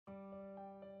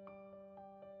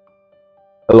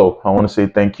Hello, I want to say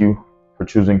thank you for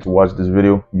choosing to watch this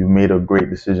video. You've made a great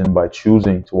decision by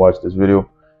choosing to watch this video.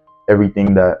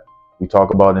 Everything that we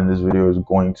talk about in this video is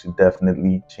going to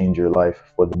definitely change your life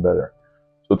for the better.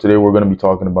 So today we're going to be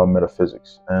talking about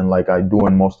metaphysics. And like I do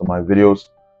in most of my videos,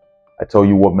 I tell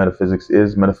you what metaphysics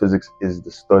is. Metaphysics is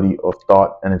the study of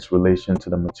thought and its relation to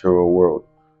the material world.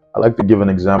 I like to give an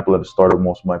example at the start of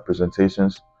most of my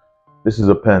presentations. This is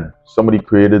a pen. Somebody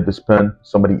created this pen.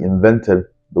 Somebody invented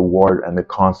the word and the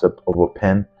concept of a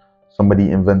pen.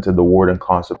 Somebody invented the word and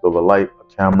concept of a light,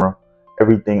 a camera.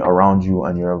 Everything around you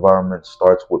and your environment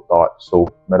starts with thought. So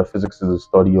metaphysics is a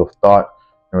study of thought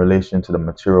in relation to the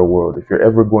material world. If you're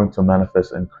ever going to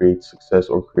manifest and create success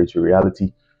or create your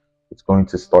reality, it's going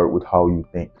to start with how you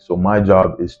think. So my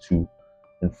job is to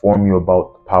inform you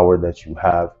about the power that you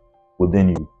have within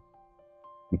you,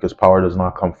 because power does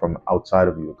not come from outside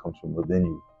of you, it comes from within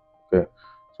you. Okay,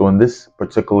 so in this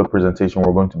particular presentation,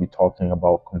 we're going to be talking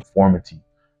about conformity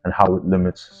and how it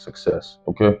limits success.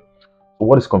 Okay, so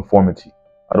what is conformity?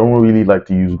 I don't really like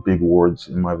to use big words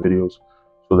in my videos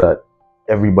so that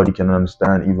everybody can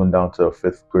understand, even down to a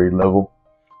 5th grade level.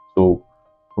 So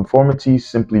conformity,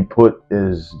 simply put,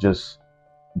 is just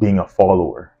being a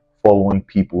follower, following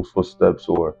people's footsteps,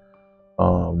 or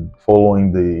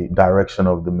following the direction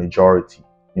of the majority,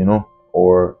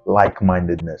 or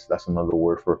like-mindedness. That's another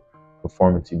word for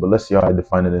conformity. But let's see how I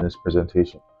define it in this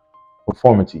presentation.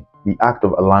 Conformity, the act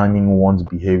of aligning one's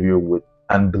behavior with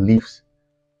and beliefs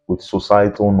with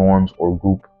societal norms or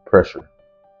group pressure.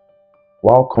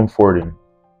 While comforting,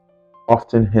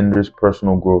 often hinders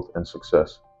personal growth and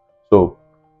success. So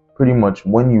pretty much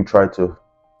when you try to,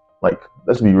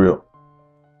 let's be real,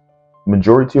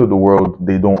 majority of the world,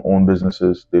 they don't own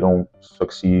businesses, they don't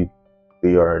succeed,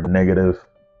 they are negative.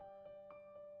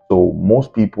 So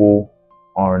most people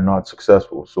are not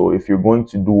successful. So if you're going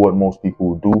to do what most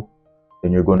people do,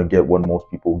 then you're going to get what most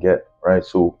people get, right?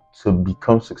 So to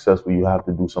become successful, you have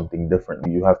to do something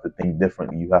differently. You have to think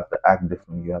differently. You have to act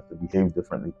differently. You have to behave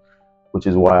differently, which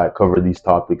is why I cover these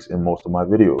topics in most of my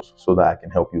videos, so that I can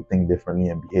help you think differently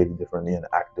and behave differently and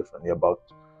act differently about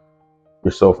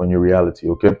yourself and your reality,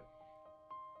 okay?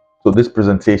 So this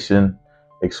presentation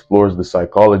explores the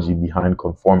psychology behind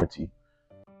conformity,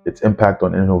 its impact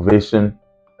on innovation,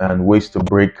 and ways to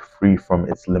break free from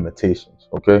its limitations.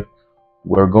 Okay,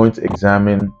 we're going to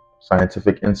examine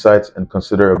scientific insights and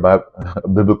consider a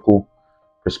biblical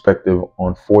perspective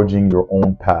on forging your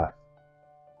own path.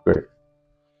 Great.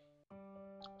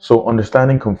 So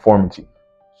understanding conformity,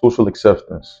 social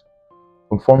acceptance.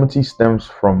 Conformity stems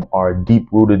from our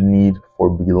deep-rooted need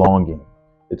for belonging.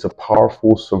 It's a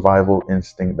powerful survival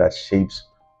instinct that shapes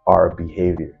our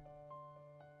behavior.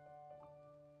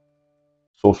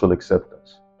 Social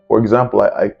acceptance. For example,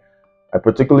 I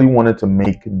particularly wanted to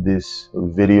make this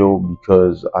video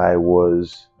because I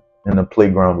was in a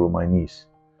playground with my niece.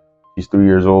 She's 3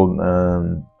 years old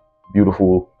and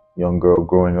beautiful young girl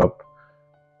growing up.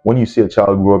 When you see a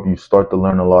child grow up, you start to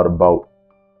learn a lot about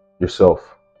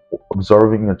yourself.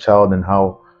 Observing a child and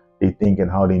how they think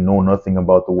and how they know nothing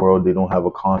about the world. They don't have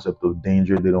a concept of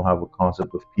danger. They don't have a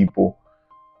concept of people.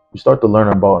 You start to learn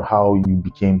about how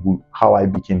I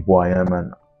became who I am,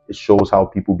 and it shows how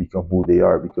people become who they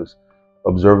are, because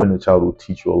observing a child will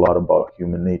teach you a lot about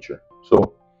human nature.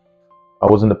 So I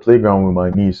was in the playground with my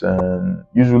niece, and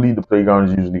usually the playground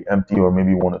is usually empty, or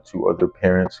maybe 1 or 2 other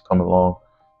parents come along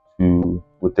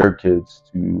with their kids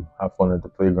to have fun at the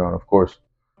playground, of course.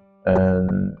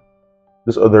 And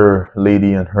this other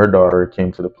lady and her daughter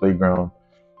came to the playground,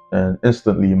 and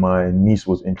instantly my niece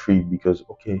was intrigued because,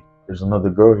 okay, there's another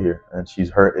girl here and she's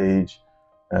her age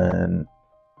and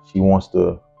she wants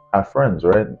to have friends,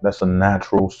 right? That's a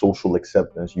natural social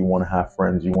acceptance. You want to have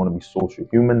friends, you want to be social.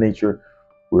 Human nature,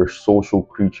 we're social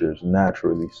creatures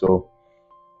naturally. So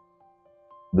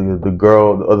the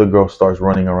other girl starts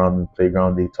running around the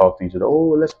playground. They talk to each other.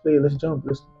 Oh, let's play, let's jump,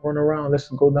 let's run around, let's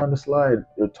go down the slide.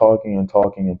 They're talking and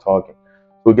talking and talking.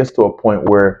 So it gets to a point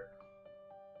where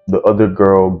the other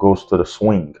girl goes to the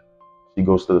swing. She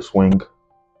goes to the swing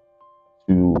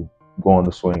to go on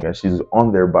the swing, and she's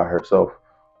on there by herself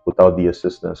without the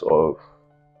assistance of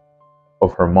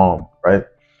her mom, right?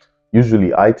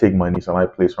 Usually I take my niece and I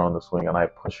place her on the swing and I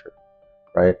push her,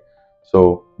 right?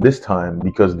 So this time,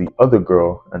 because the other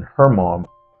girl and her mom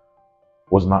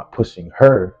was not pushing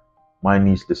her, my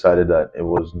niece decided that it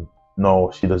was,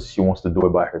 no, she wants to do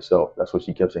it by herself. That's what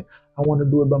she kept saying. I want to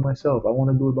do it by myself. I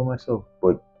want to do it by myself.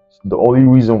 But the only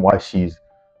reason why she's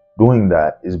doing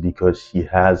that is because she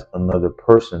has another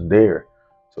person there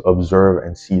to observe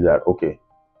and see that, okay,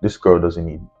 this girl doesn't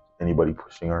need anybody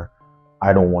pushing her.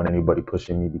 I don't want anybody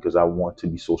pushing me because I want to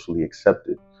be socially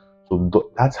accepted.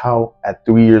 So that's how at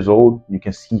 3 years old, you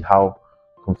can see how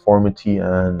conformity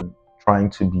and trying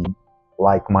to be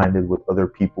like-minded with other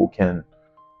people can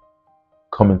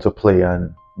come into play.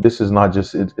 And this is not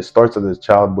just, it starts as a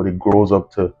child, but it goes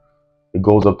up to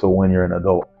when you're an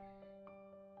adult.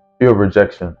 Fear of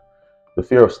rejection. The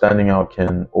fear of standing out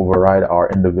can override our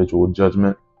individual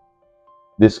judgment.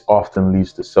 This often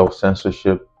leads to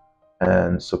self-censorship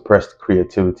and suppressed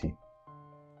creativity.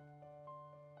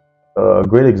 A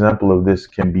great example of this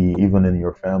can be even in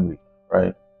your family,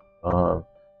 right? Um,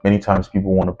 Many times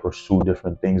people want to pursue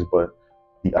different things, but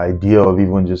the idea of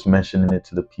even just mentioning it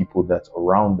to the people that's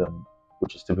around them,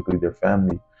 which is typically their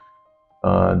family,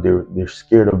 they're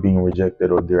scared of being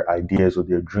rejected, or their ideas or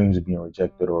their dreams being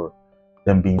rejected, or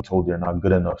them being told they're not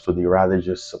good enough. So they rather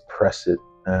just suppress it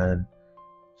and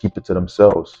keep it to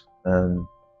themselves. And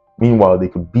meanwhile, they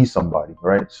could be somebody,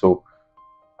 right? So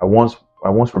I once I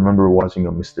once remember watching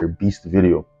a Mr. Beast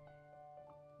video.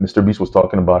 Mr. Beast was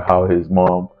talking about how his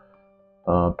mom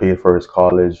paid for his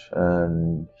college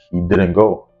and he didn't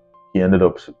go. He ended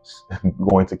up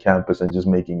going to campus and just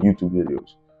making YouTube videos.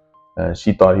 And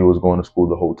she thought he was going to school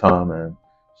the whole time. And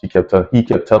he kept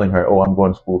telling her, "Oh, I'm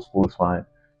going to school. School is fine."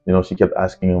 You know, she kept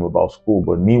asking him about school.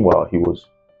 But meanwhile, he was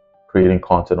creating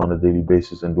content on a daily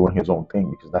basis and doing his own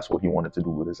thing because that's what he wanted to do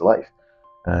with his life.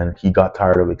 And he got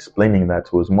tired of explaining that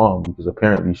to his mom because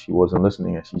apparently she wasn't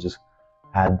listening, and she just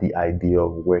had the idea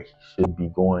of where he should be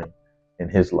going in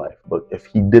his life. But if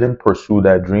he didn't pursue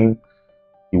that dream,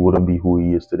 he wouldn't be who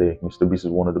he is today. Mr. Beast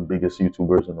is one of the biggest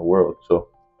YouTubers in the world. So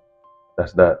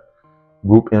that's that.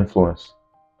 Group influence.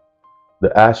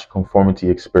 The Ash conformity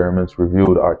experiments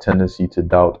revealed our tendency to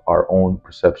doubt our own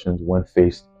perceptions when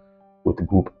faced with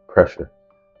group pressure.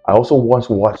 I also once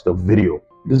watched a video.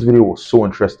 This video was so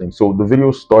interesting. So the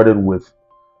video started with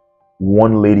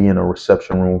one lady in a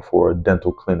reception room for a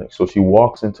dental clinic. So she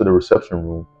walks into the reception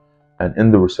room, and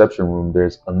in the reception room,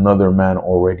 there's another man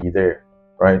already there,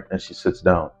 right? And she sits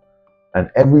down.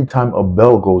 And every time a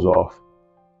bell goes off,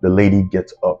 the lady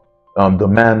gets up. The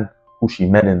man who she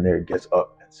met in there gets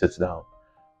up and sits down.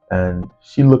 And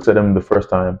she looks at him the first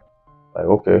time, like,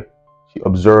 okay. She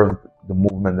observed the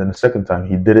movement. Then the second time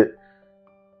he did it,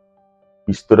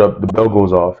 he stood up, the bell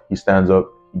goes off, he stands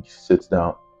up, he sits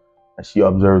down. And she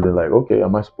observed it like, okay,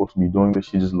 am I supposed to be doing this?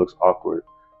 She just looks awkward.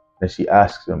 And she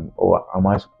asks him, oh, am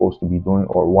I supposed to be doing,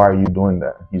 or why are you doing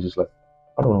that? And he's just like,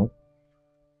 I don't know.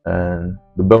 And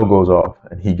the bell goes off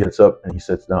and he gets up and he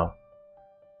sits down.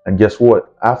 And guess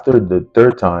what? After the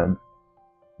third time,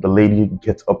 the lady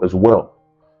gets up as well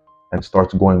and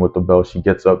starts going with the bell. She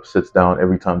gets up, sits down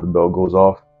every time the bell goes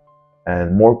off.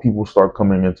 And more people start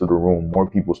coming into the room. More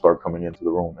people start coming into the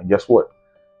room. And guess what?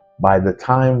 By the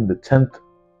time the 10th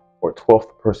or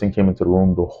 12th person came into the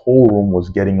room, the whole room was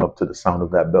getting up to the sound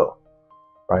of that bell,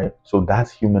 right? So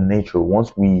that's human nature.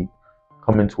 Once we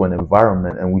come into an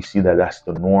environment and we see that that's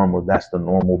the norm, or that's the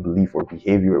normal belief or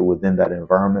behavior within that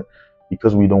environment,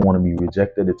 because we don't want to be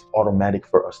rejected, it's automatic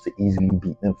for us to easily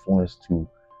be influenced to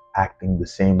acting the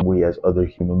same way as other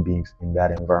human beings in that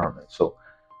environment. So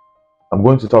I'm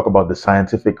going to talk about the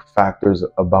scientific factors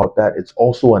about that. It's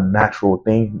also a natural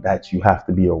thing that you have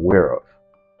to be aware of,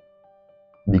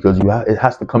 because it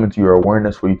has to come into your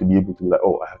awareness for you to be able to be like,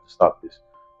 oh, I have to stop this.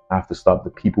 I have to stop the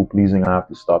people pleasing. I have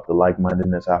to stop the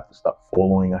like-mindedness. I have to stop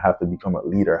following. I have to become a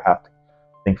leader. I have to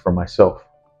think for myself,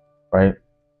 right?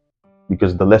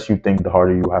 Because the less you think, the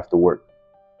harder you have to work.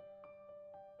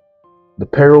 The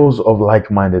perils of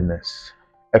like-mindedness.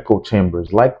 Echo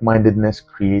chambers. Like-mindedness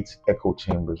creates echo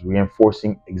chambers,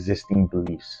 reinforcing existing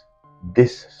beliefs.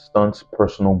 This stunts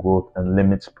personal growth and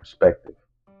limits perspective.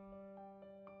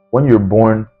 When you're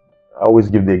born, I always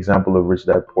give the example of Rich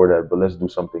Dad Poor Dad, but let's do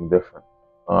something different.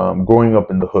 Growing up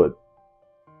in the hood,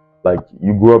 like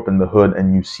you grew up in the hood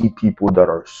and you see people that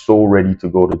are so ready to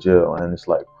go to jail, and it's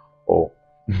like, oh,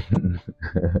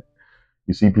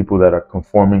 you see people that are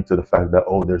conforming to the fact that,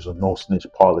 oh, there's a no snitch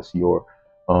policy, or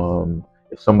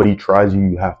if somebody tries you,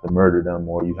 you have to murder them,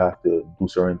 or you have to do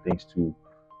certain things to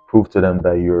prove to them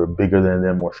that you're bigger than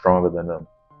them or stronger than them,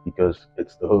 because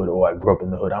it's the hood. Oh, I grew up in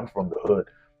the hood. I'm from the hood.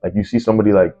 Like you see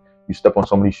somebody, like you step on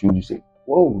somebody's shoes, you say,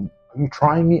 whoa, are you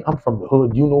trying me? I'm from the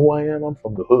hood. You know who I am? I'm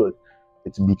from the hood.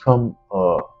 It's become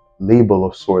a label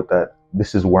of sort that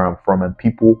this is where I'm from, and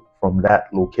people from that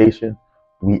location,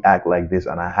 we act like this,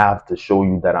 and I have to show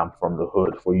you that I'm from the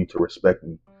hood for you to respect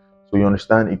me. So you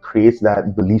understand, it creates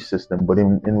that belief system, but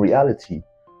in reality,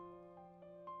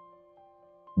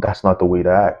 that's not the way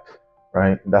to act,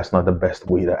 right? That's not the best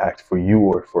way to act for you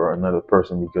or for another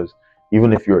person, because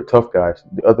even if you're a tough guy,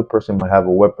 the other person might have a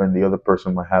weapon, the other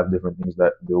person might have different things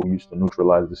that they'll use to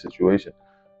neutralize the situation.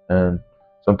 And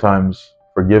Sometimes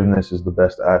forgiveness is the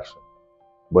best action,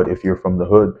 but if you're from the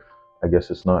hood, I guess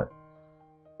it's not.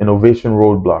 Innovation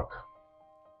roadblock.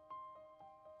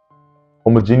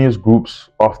 Homogeneous groups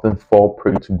often fall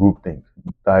prey to groupthink.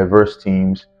 Diverse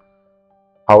teams,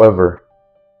 however,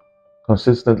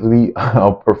 consistently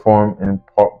outperform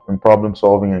in problem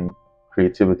solving and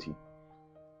creativity.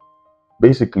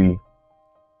 Basically,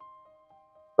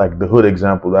 like the hood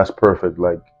example, that's perfect.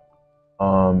 Like,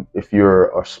 if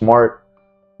you're a smart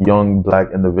young black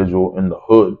individual in the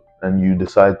hood and you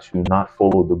decide to not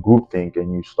follow the groupthink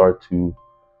and you start to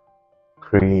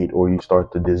create, or you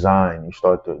start to design, you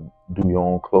start to do your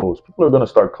own clothes, people are gonna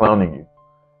start clowning you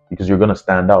because you're gonna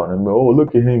stand out and be, oh,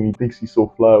 look at him, he thinks he's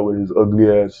so fly with his ugly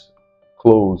ass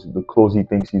clothes, the clothes he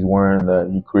thinks he's wearing that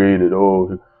he created.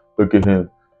 Oh, look at him.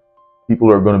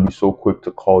 People are gonna be so quick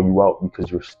to call you out because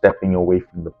you're stepping away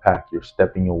from the pack, you're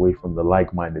stepping away from the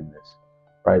like-mindedness,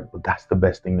 right? But that's the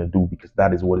best thing to do because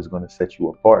that is what is gonna set you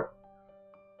apart.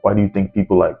 Why do you think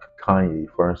people like Kanye,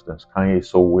 for instance, Kanye is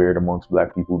so weird amongst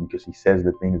black people? Because he says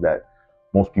the things that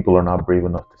most people are not brave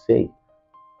enough to say.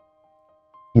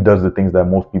 He does the things that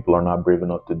most people are not brave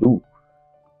enough to do.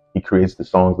 He creates the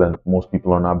songs that most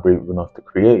people are not brave enough to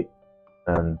create.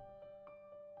 And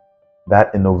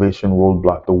that innovation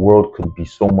roadblock, the world could be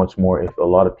so much more if a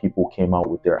lot of people came out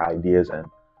with their ideas and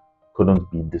couldn't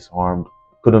be disarmed,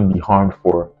 couldn't be harmed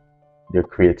for their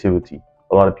creativity.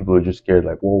 A lot of people are just scared,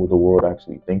 like, what would the world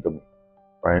actually think of me,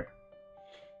 right?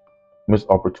 Missed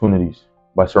opportunities.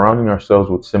 By surrounding ourselves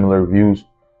with similar views,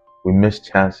 we miss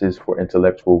chances for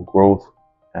intellectual growth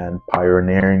and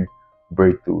pioneering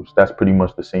breakthroughs. That's pretty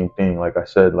much the same thing. Like I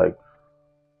said, like,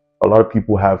 a lot of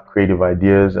people have creative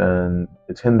ideas and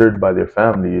it's hindered by their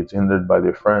family, it's hindered by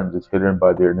their friends, it's hindered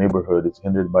by their neighborhood, it's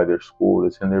hindered by their school,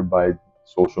 it's hindered by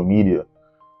social media,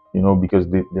 because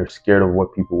they're scared of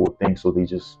what people will think, so they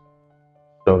just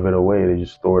shove it away, they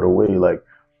just throw it away. Like,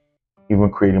 even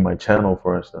creating my channel,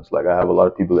 for instance, like, I have a lot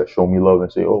of people that show me love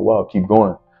and say, oh wow, keep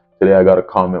going. Today I got a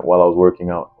comment while I was working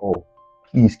out, oh,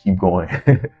 please keep going.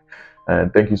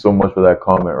 And thank you so much for that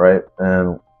comment, right?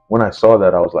 And when I saw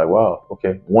that, I was like, wow,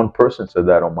 okay, one person said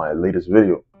that on my latest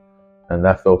video, and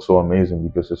that felt so amazing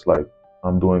because it's like,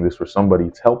 I'm doing this for somebody,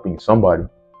 it's helping somebody,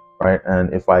 right?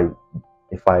 And if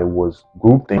I was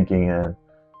group thinking and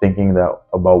thinking that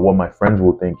about what my friends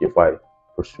will think if I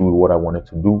pursued what I wanted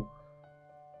to do,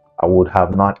 I would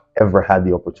have not ever had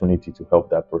the opportunity to help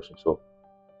that person. So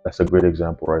that's a great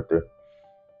example right there.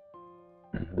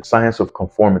 The science of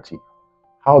conformity.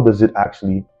 How does it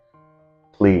actually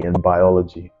play in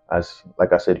biology? As,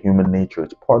 like I said, human nature,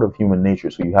 it's part of human nature.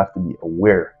 So you have to be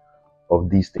aware of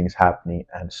these things happening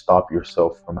and stop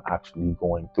yourself from actually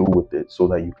going through with it so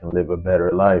that you can live a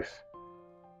better life.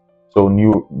 So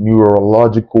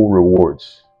neurological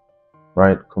rewards,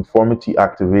 right? Conformity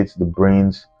activates the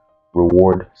brain's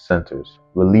reward centers,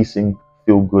 releasing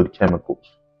feel-good chemicals.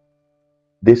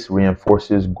 This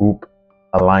reinforces group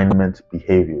alignment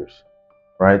behaviors,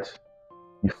 right?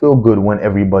 You feel good when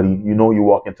everybody, you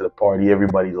walk into the party,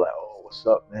 everybody's like, oh, what's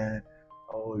up, man?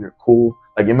 Oh, you're cool.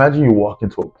 Like, imagine you walk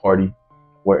into a party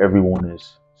where everyone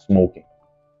is smoking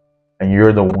and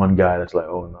you're the one guy that's like,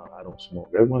 oh, no, I don't smoke.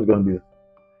 Everyone's going to be,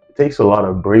 it takes a lot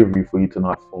of bravery for you to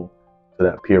not fall to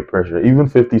that peer pressure. Even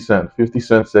 50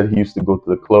 Cent said he used to go to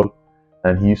the club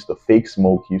and he used to fake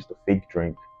smoke, he used to fake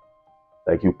drink.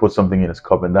 Like, he would put something in his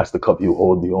cup and that's the cup he would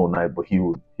hold the whole night, but he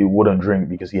wouldn't drink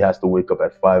because he has to wake up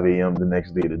at 5 a.m. the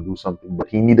next day to do something. But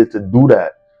he needed to do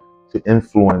that to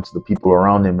influence the people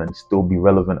around him and still be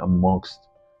relevant amongst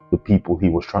the people he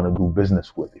was trying to do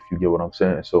business with, if you get what I'm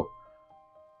saying. So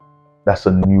that's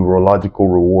a neurological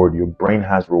reward. Your brain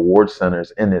has reward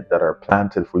centers in it that are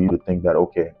planted for you to think that,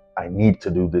 okay, I need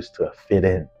to do this to fit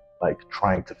in, like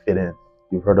trying to fit in.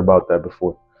 You've heard about that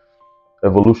before.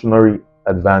 Evolutionary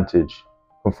advantage.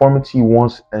 Conformity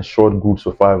once ensured group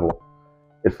survival.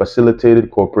 It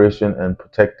facilitated cooperation and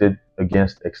protected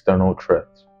against external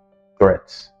threats.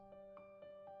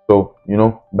 So,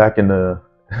 back in the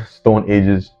Stone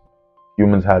Ages,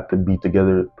 humans had to be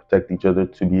together, protect each other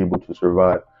to be able to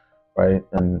survive, right?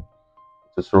 And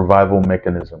it's a survival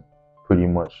mechanism, pretty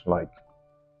much. Like,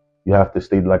 you have to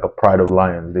stay like a pride of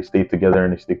lions. They stay together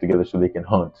and they stick together so they can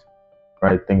hunt,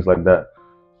 right? Things like that.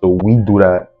 So we do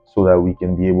that so that we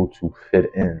can be able to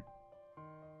fit in.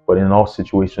 But in all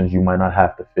situations, you might not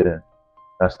have to fit in.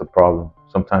 That's the problem.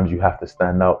 Sometimes you have to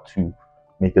stand out to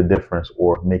make a difference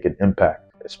or make an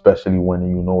impact, especially when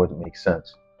it makes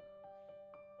sense.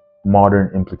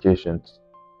 Modern implications.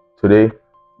 Today,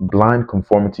 blind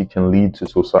conformity can lead to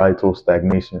societal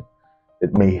stagnation.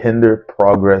 It may hinder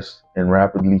progress in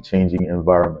rapidly changing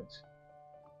environments.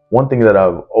 One thing that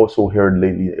I've also heard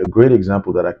lately, a great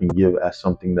example that I can give as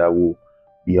something that will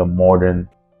be a modern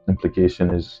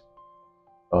implication is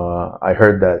I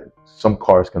heard that some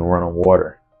cars can run on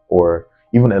water, or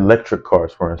even electric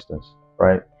cars, for instance,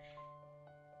 right?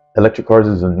 Electric cars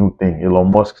is a new thing.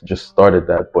 Elon Musk just started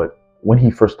that, but when he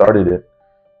first started it,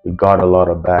 it got a lot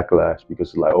of backlash because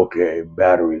it's like, okay,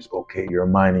 batteries, okay, you're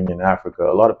mining in Africa.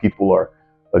 A lot of people are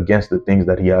against the things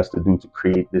that he has to do to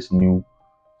create this new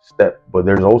step. But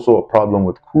there's also a problem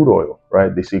with crude oil,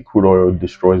 right? They say crude oil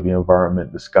destroys the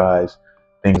environment, the skies,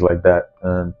 things like that.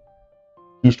 And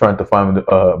he's trying to find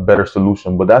a better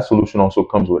solution, but that solution also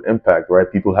comes with impact,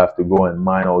 right? People have to go and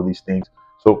mine all these things.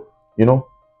 So, you know,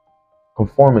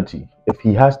 conformity. If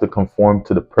he has to conform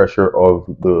to the pressure of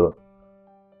the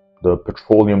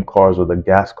petroleum cars or the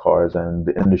gas cars and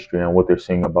the industry and what they're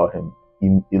saying about him,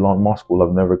 Elon Musk will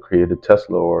have never created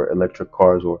Tesla or electric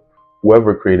cars, or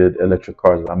whoever created electric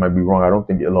cars. I might be wrong. I don't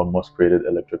think Elon Musk created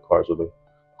electric cars or the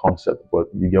concept, but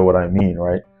you get what I mean,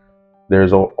 right?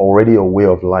 There's already a way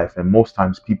of life, and most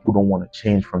times people don't want to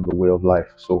change from the way of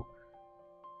life. So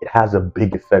it has a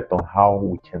big effect on how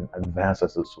we can advance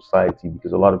as a society,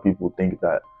 because a lot of people think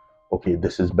that, okay,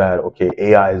 this is bad, okay,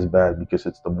 AI is bad because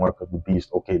it's the mark of the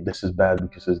beast, okay, this is bad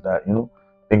because it's that,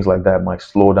 things like that might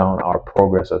slow down our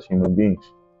progress as human beings.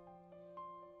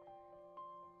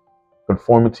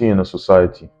 Conformity in a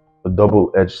society, a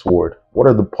double-edged sword. What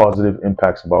are the positive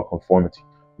impacts about conformity?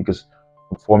 Because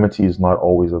conformity is not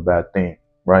always a bad thing,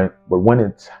 right? But when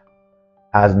it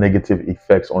has negative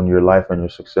effects on your life and your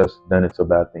success, then it's a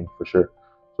bad thing for sure.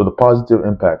 So the positive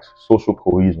impacts: social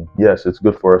cohesion. Yes, it's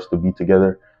good for us to be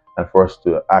together and for us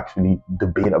to actually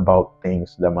debate about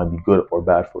things that might be good or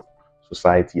bad for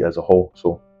society as a whole.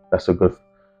 So that's a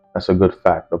good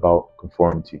fact about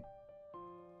conformity.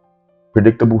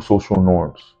 Predictable social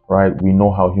norms, right? We know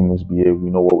how humans behave. We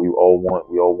know what we all want.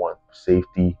 We all want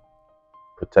safety,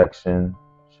 protection,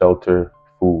 shelter,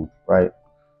 food, right?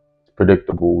 It's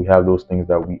predictable. We have those things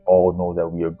that we all know, that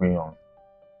we agree on.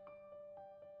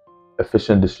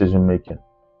 Efficient decision making,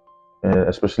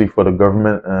 especially for the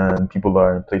government and people that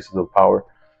are in places of power.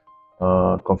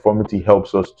 Conformity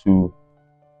helps us to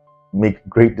make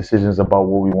great decisions about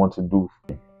what we want to do.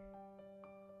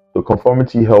 So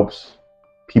conformity helps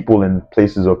people in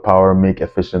places of power make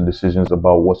efficient decisions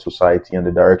about what society and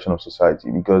the direction of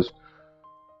society, because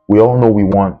we all know we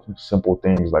want simple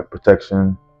things like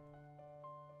protection,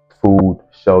 food,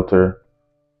 shelter,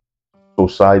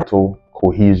 societal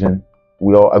cohesion.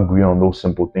 We all agree on those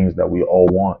simple things that we all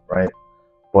want, right?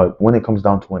 But when it comes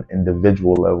down to an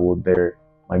individual level, there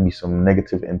might be some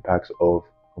negative impacts of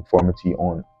conformity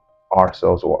on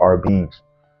ourselves or our beings.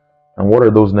 And what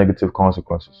are those negative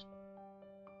consequences?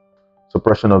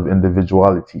 Suppression of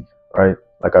individuality, right?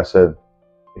 Like I said,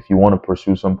 if you want to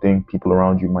pursue something, people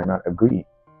around you might not agree.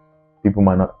 People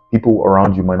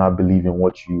around you might not believe in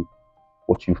what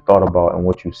you've thought about and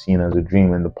what you've seen as a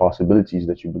dream and the possibilities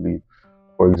that you believe.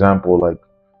 For example, like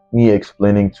me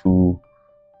explaining to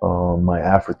my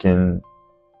African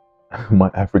my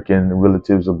African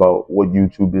relatives about what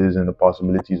YouTube is and the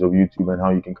possibilities of YouTube and how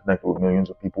you can connect with millions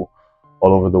of people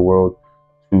all over the world,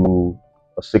 to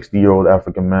a 60-year-old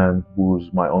African man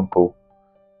who's my uncle.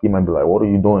 He might be like, "What are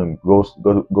you doing?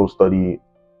 Go study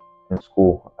in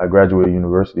school." I graduated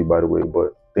university, by the way,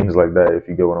 but things like that, if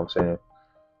you get what I'm saying,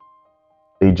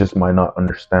 they just might not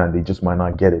understand. They just might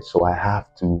not get it. So I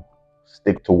have to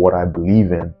stick to what I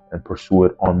believe in and pursue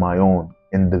it on my own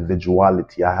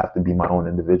individuality. I have to be my own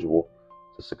individual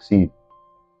to succeed.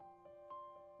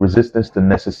 Resistance to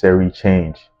necessary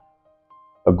change.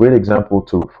 A great example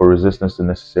for resistance to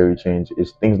necessary change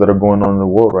is things that are going on in the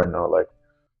world right now. Like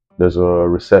there's a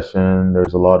recession,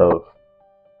 there's a lot of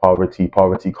poverty.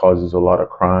 Poverty causes a lot of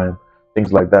crime,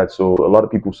 things like that. So a lot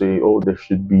of people say, oh, there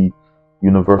should be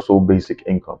universal basic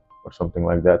income or something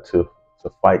like that to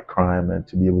fight crime and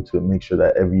to be able to make sure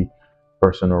that every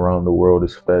person around the world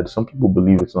is fed. Some people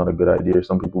believe it's not a good idea.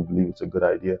 Some people believe it's a good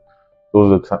idea.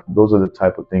 Those are the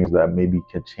type of things that maybe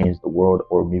can change the world,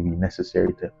 or maybe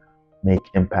necessary to make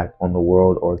impact on the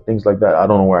world, or things like that. I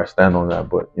don't know where I stand on that,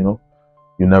 but you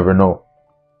never know.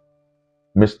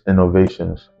 Missed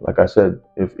innovations. Like I said,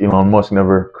 if Elon Musk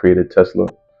never created Tesla,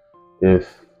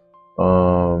 if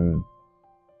um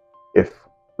if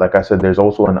like I said, there's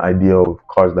also an idea of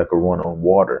cars that could run on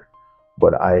water,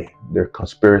 but there are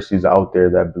conspiracies out there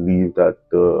that believe that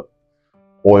the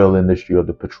oil industry or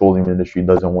the petroleum industry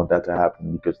doesn't want that to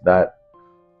happen, because that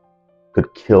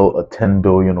could kill a 10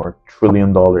 billion or $1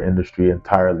 trillion industry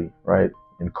entirely, right?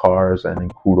 In cars and in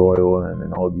crude oil and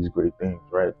in all these great things,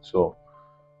 right? So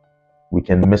We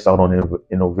can miss out on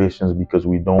innovations because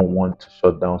we don't want to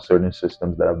shut down certain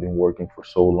systems that have been working for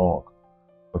so long.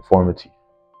 Conformity.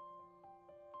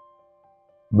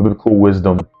 Biblical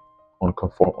wisdom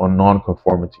on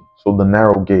non-conformity. So the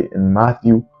narrow gate in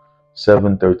Matthew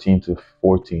 7:13 to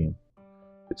 14,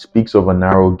 it speaks of a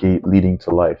narrow gate leading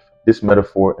to life. This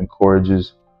metaphor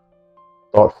encourages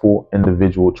thoughtful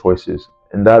individual choices.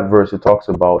 In that verse, it talks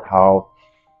about how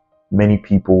many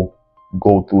people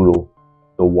go through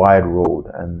the wide road,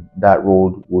 and that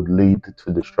road would lead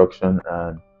to destruction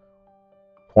and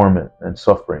torment and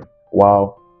suffering,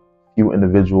 while few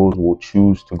individuals will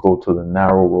choose to go to the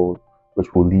narrow road,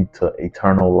 which will lead to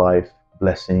eternal life,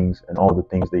 blessings, and all the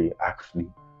things they actually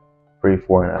pray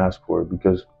for and ask for.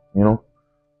 Because,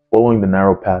 following the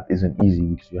narrow path isn't easy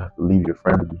because you have to leave your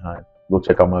friends behind. Go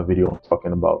check out my video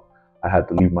talking about I had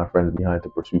to leave my friends behind to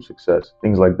pursue success.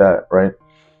 Things like that, right?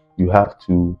 You have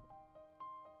to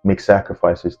make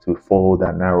sacrifices to follow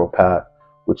that narrow path,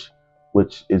 which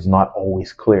is not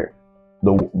always clear.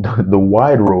 The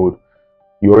wide road,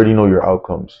 you already know your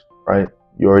outcomes, right?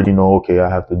 You already know, okay, I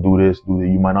have to do this, do that.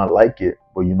 You might not like it,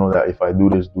 but you know that if I do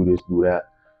this, do this, do that,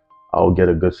 I'll get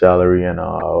a good salary and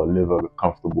I'll live a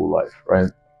comfortable life,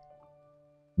 right?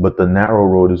 But the narrow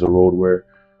road is a road where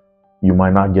you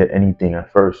might not get anything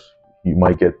at first. You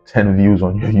might get 10 views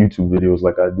on your YouTube videos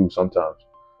like I do sometimes,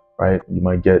 right? You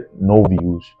might get no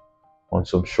views on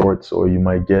some shorts, or you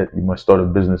might start a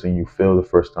business and you fail the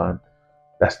first time.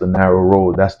 That's the narrow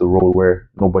road. That's the road where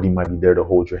nobody might be there to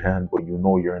hold your hand, but you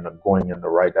know you're going in the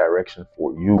right direction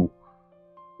for you.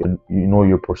 You know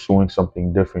you're pursuing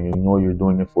something different. You know you're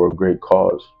doing it for a great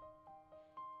cause.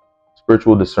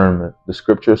 Spiritual discernment. The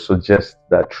scripture suggests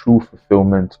that true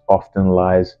fulfillment often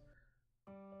lies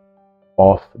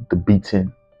off the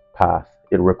beaten path.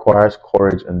 It requires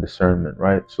courage and discernment,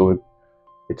 right? So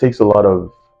it takes a lot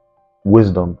of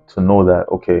wisdom to know that,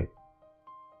 okay,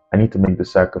 I need to make the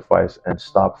sacrifice and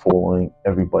stop following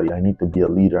everybody. I need to be a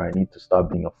leader. I need to stop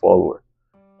being a follower.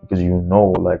 Because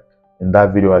like in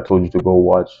that video I told you to go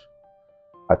watch,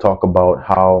 I talk about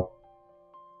how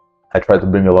I try to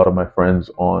bring a lot of my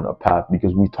friends on a path,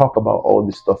 because we talk about all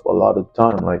this stuff a lot of the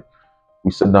time. Like,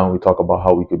 we sit down, we talk about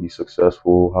how we could be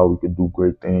successful, how we could do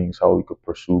great things, how we could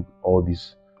pursue all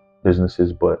these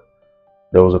businesses. But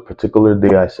there was a particular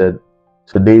day I said,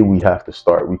 today we have to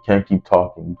start. We can't keep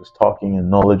talking, because talking and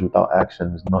knowledge without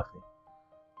action is nothing.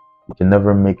 You can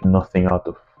never make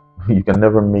you can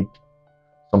never make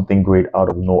something great out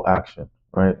of no action,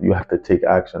 right? You have to take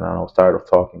action. And I was tired of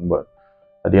talking, but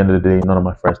at the end of the day, none of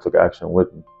my friends took action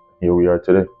with me. Here we are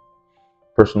today.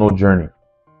 Personal journey.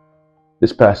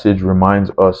 This passage reminds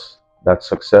us that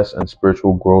success and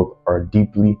spiritual growth are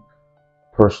deeply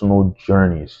personal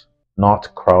journeys,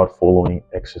 not crowd following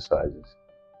exercises.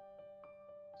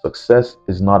 Success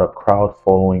is not a crowd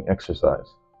following exercise.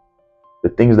 The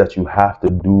things that you have to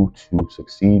do to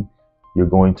succeed, you're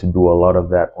going to do a lot of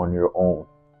that on your own.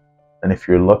 And if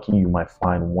you're lucky, you might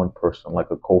find one person, like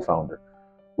a co-founder,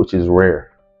 which is rare.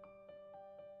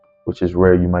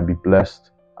 You might be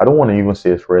blessed. I don't want to even say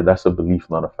it's rare. That's a belief,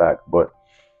 not a fact. But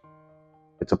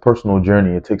it's a personal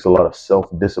journey. It takes a lot of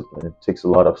self-discipline. It takes a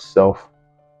lot of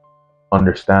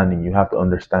self-understanding. You have to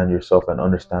understand yourself and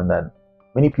understand that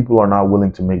many people are not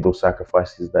willing to make those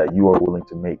sacrifices that you are willing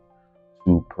to make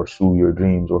to pursue your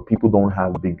dreams, or people don't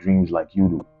have big dreams like you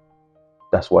do.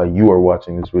 That's why you are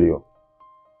watching this video,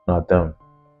 not them,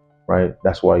 right?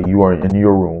 That's why you are in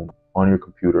your room, on your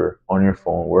computer, on your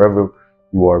phone, wherever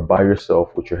you are by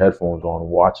yourself with your headphones on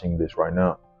watching this right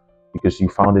now, because you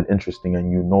found it interesting and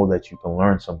you know that you can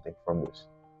learn something from this.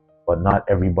 But not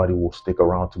everybody will stick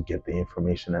around to get the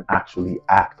information and actually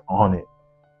act on it,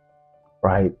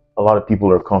 right? A lot of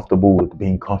people are comfortable with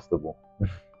being comfortable.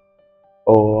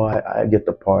 Oh, I get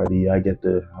the party, I get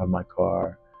to have my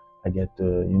car, I get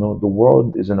the, the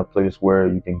world is in a place where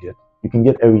you can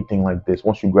get everything like this.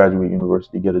 Once you graduate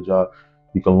university, get a job,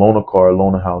 you can loan a car,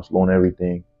 loan a house, loan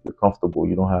everything. You're comfortable,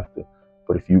 you don't have to.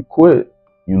 But if you quit,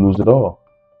 you lose it all.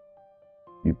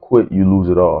 You quit, you lose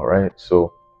it all, right?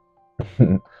 So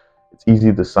it's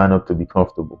easy to sign up to be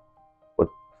comfortable. But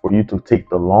for you to take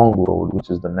the long road,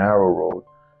 which is the narrow road,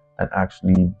 and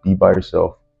actually be by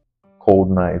yourself,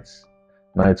 cold nights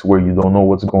where you don't know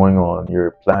what's going on,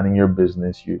 you're planning your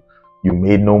business, you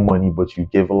made no money, but you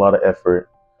give a lot of effort,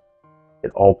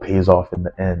 it all pays off in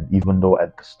the end. Even though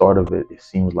at the start of it, it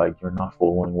seems like you're not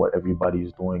following what everybody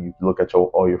is doing. You look at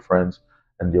all your friends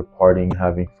and they're partying,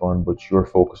 having fun, but you're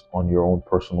focused on your own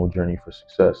personal journey for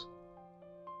success.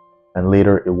 And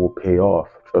later it will pay off,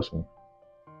 trust me.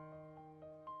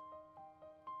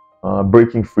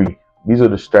 Breaking free. These are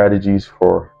the strategies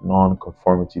for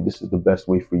non-conformity. This is the best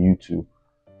way for you to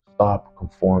stop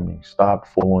conforming, stop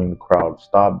following the crowd,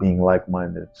 stop being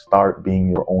like-minded, start being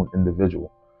your own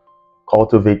individual.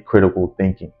 Cultivate critical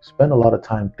thinking. Spend a lot of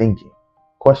time thinking.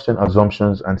 Question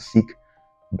assumptions and seek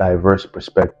diverse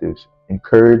perspectives.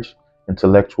 Encourage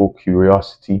intellectual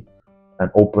curiosity and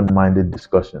open-minded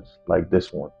discussions like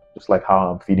this one. Just like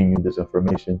how I'm feeding you this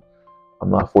information,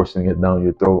 I'm not forcing it down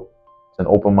your throat. It's an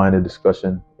open-minded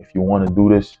discussion. If you want to do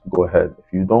this, go ahead.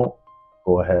 If you don't,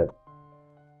 go ahead.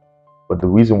 But the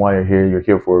reason why you're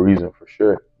here for a reason, for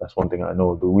sure. That's one thing I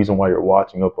know. The reason why you're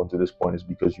watching up until this point is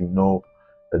because you know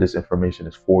that this information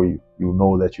is for you. You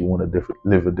know that you want to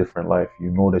live a different life.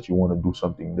 You know that you want to do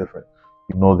something different.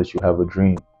 You know that you have a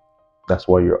dream. That's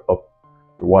why you're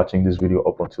watching this video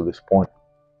up until this point.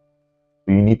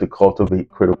 So you need to cultivate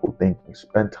critical thinking.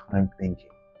 Spend time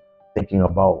thinking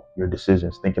about your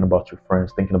decisions, thinking about your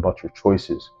friends, thinking about your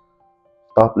choices.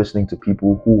 Stop listening to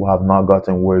people who have not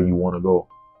gotten where you want to go.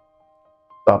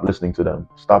 Stop listening to them.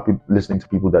 Stop listening to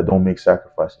people that don't make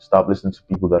sacrifices. Stop listening to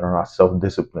people that are not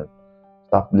self-disciplined.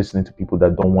 Stop listening to people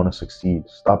that don't want to succeed.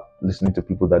 Stop listening to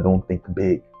people that don't think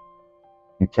big.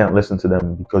 You can't listen to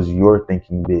them because you're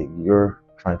thinking big. You're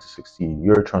trying to succeed.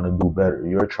 You're trying to do better.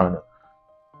 You're trying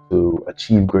to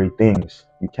achieve great things.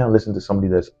 You can't listen to somebody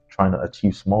that's trying to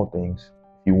achieve small things.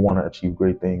 If you want to achieve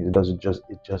great things,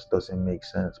 it just doesn't make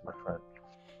sense, my friend.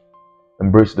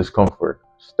 Embrace discomfort.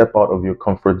 Step out of your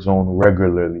comfort zone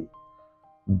regularly.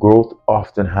 Growth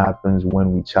often happens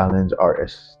when we challenge our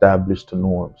established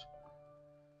norms.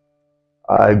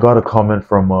 I got a comment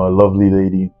from a lovely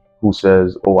lady who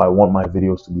says, "Oh, I want my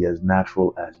videos to be as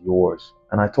natural as yours."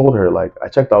 And I told her, like, I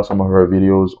checked out some of her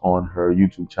videos on her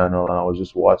YouTube channel and I was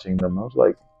just watching them. I was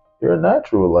like, you're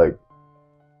natural. Like,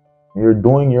 you're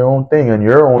doing your own thing, and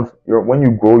when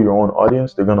you grow your own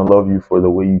audience, they're going to love you for the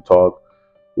way you talk,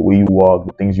 the way you walk,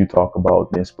 the things you talk about,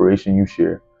 the inspiration you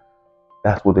share.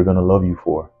 That's what they're going to love you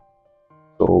for.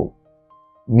 So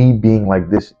me being like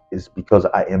this is because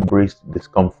I embraced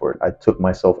discomfort. I took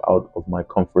myself out of my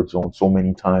comfort zone so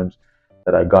many times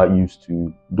that I got used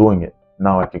to doing it.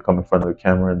 Now I can come in front of the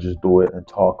camera and just do it and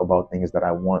talk about things that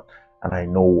I want and I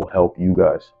know will help you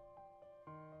guys.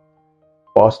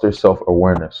 Foster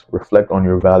self-awareness. Reflect on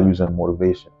your values and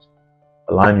motivations.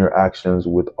 Align your actions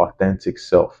with authentic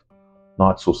self,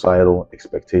 not societal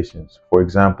expectations. For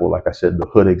example, like I said, the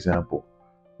hood example.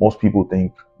 Most people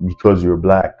think because you're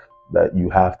black that you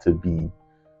have to be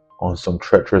on some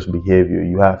treacherous behavior.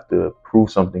 You have to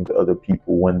prove something to other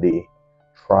people when they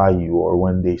try you or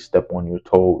when they step on your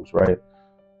toes, right?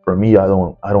 For me, I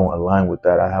don't align with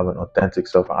that. I have an authentic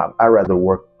self. I rather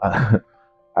work. I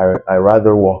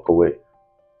rather walk away.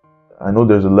 I know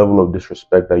there's a level of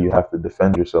disrespect that you have to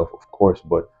defend yourself, of course,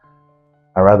 but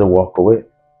I rather walk away.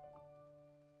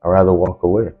 I rather walk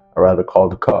away. I rather call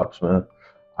the cops, man.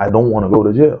 I don't want to go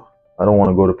to jail. I don't want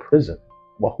to go to prison.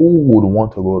 But who would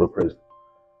want to go to prison?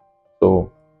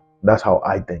 So that's how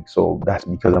I think. So that's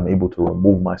because I'm able to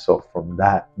remove myself from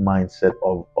that mindset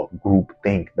of group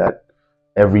think that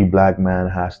every black man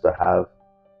has to have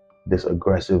this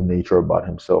aggressive nature about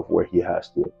himself where he has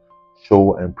to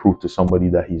show and prove to somebody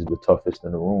that he's the toughest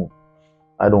in the room.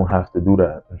 I don't have to do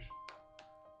that.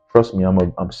 Trust me, I'm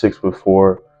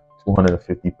 6'4",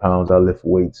 250 pounds. I lift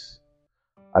weights.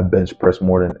 I bench press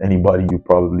more than anybody you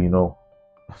probably know.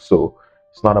 So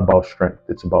it's not about strength.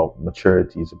 It's about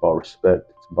maturity. It's about respect.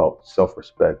 It's about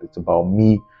self-respect. It's about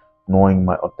me knowing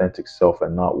my authentic self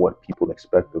and not what people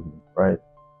expect of me, right?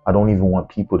 I don't even want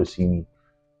people to see me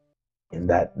in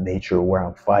that nature where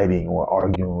I'm fighting or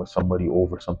arguing with somebody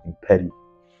over something petty,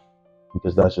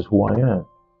 because that's just who I am.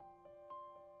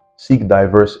 Seek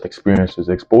diverse experiences.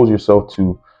 Expose yourself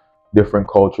to different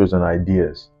cultures and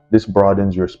ideas. This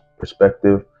broadens your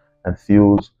perspective and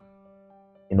fuels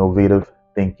innovative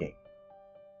thinking.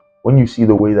 When you see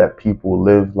the way that people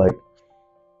live, like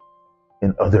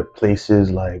in other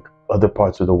places, like other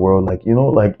parts of the world, like, you know,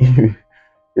 like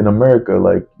in America,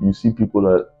 like you see people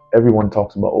that everyone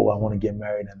talks about, oh, I want to get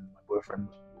married and my boyfriend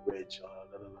must be rich.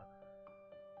 Blah, blah, blah.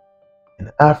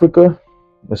 In Africa,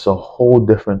 it's a whole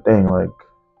different thing. Like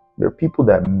there are people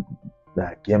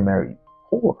that get married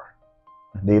poor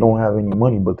and they don't have any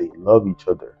money, but they love each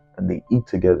other and they eat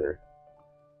together.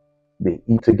 They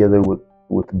eat together with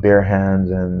bare hands,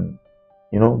 and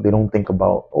you know, they don't think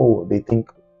about, oh, they think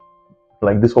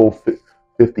like this whole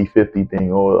 50-50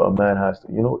 thing. Oh, a man has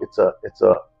to, you know, it's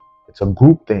a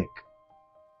group think,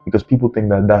 because people think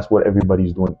that that's what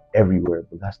everybody's doing everywhere,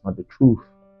 but that's not the truth.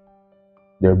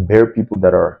 There are bare people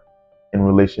that are in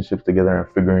relationships together and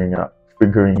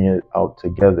figuring it out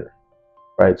together,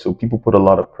 right? So people put a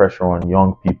lot of pressure on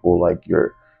young people. Like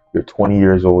you're 20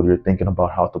 years old, you're thinking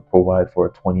about how to provide for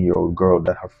a 20-year-old girl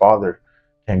that her father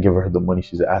can't give her the money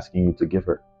she's asking you to give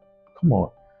her. Come on.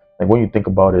 Like when you think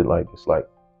about it, like it's like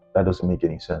that doesn't make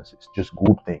any sense. It's just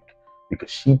groupthink because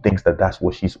she thinks that that's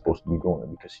what she's supposed to be doing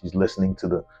because she's listening to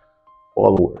the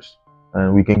followers.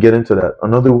 And we can get into that.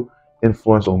 Another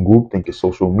influence on groupthink is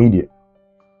social media.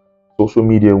 Social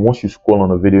media, once you scroll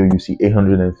on a video, you see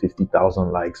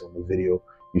 850,000 likes on the video.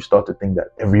 You start to think that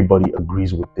everybody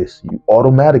agrees with this. You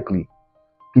automatically,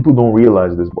 people don't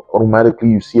realize this, but automatically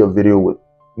you see a video with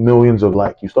millions of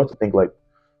likes. You start to think like,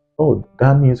 oh,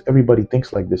 that means everybody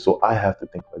thinks like this, so I have to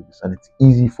think like this. And it's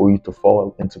easy for you to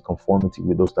fall into conformity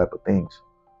with those type of things.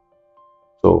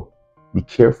 So be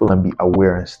careful and be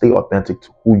aware and stay authentic to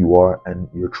who you are and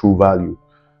your true value.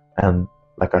 And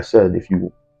like I said, if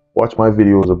you watch my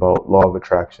videos about law of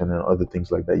attraction and other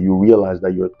things like that, you realize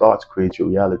that your thoughts create your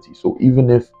reality. So even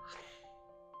if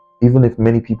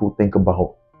many people think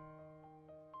about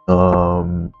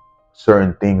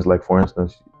certain things, like for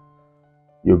instance,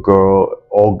 your girl,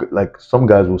 all like some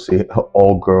guys will say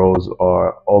all girls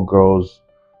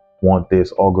want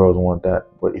this, all girls want that.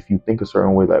 But if you think a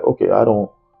certain way, like, okay, I don't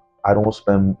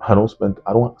spend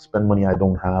money I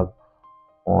don't have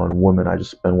on women. I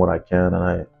just spend what I can, and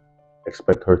I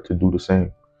expect her to do the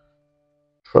same.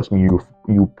 Trust me,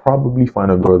 you probably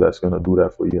find a girl that's gonna do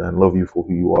that for you and love you for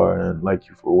who you are and like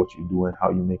you for what you do and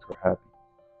how you make her happy.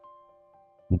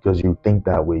 Because you think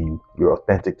that way, you're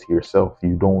authentic to yourself.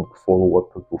 You don't follow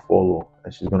what people follow,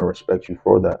 and she's gonna respect you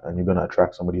for that, and you're gonna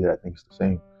attract somebody that thinks the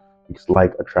same. Because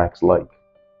like attracts like.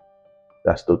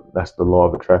 That's the law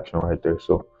of attraction right there.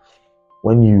 So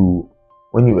when you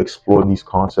explore these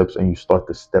concepts and you start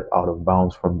to step out of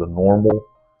bounds from the normal,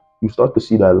 you start to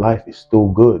see that life is still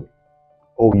good.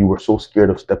 Oh, you were so scared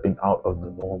of stepping out of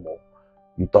the normal.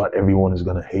 You thought everyone is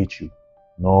gonna hate you.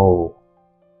 No,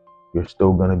 you're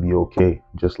still gonna be okay.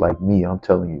 Just like me, I'm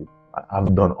telling you,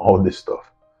 I've done all this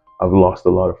stuff. I've lost a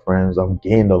lot of friends. I've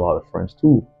gained a lot of friends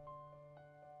too.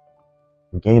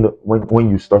 When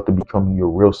you start to become your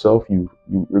real self,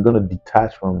 you're gonna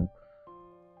detach from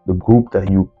the group that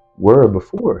you were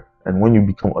before. And when you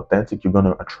become authentic, you're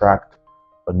gonna attract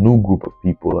a new group of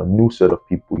people, a new set of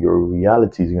people. Your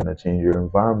reality is gonna change. Your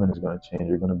environment is gonna change.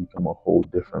 You're gonna become a whole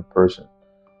different person.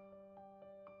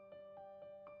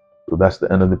 So that's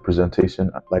the end of the presentation.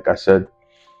 Like I said,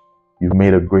 you've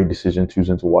made a great decision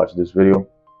choosing to watch this video,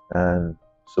 and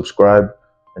subscribe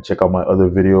and check out my other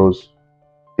videos.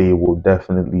 They will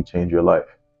definitely change your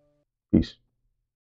life. Peace.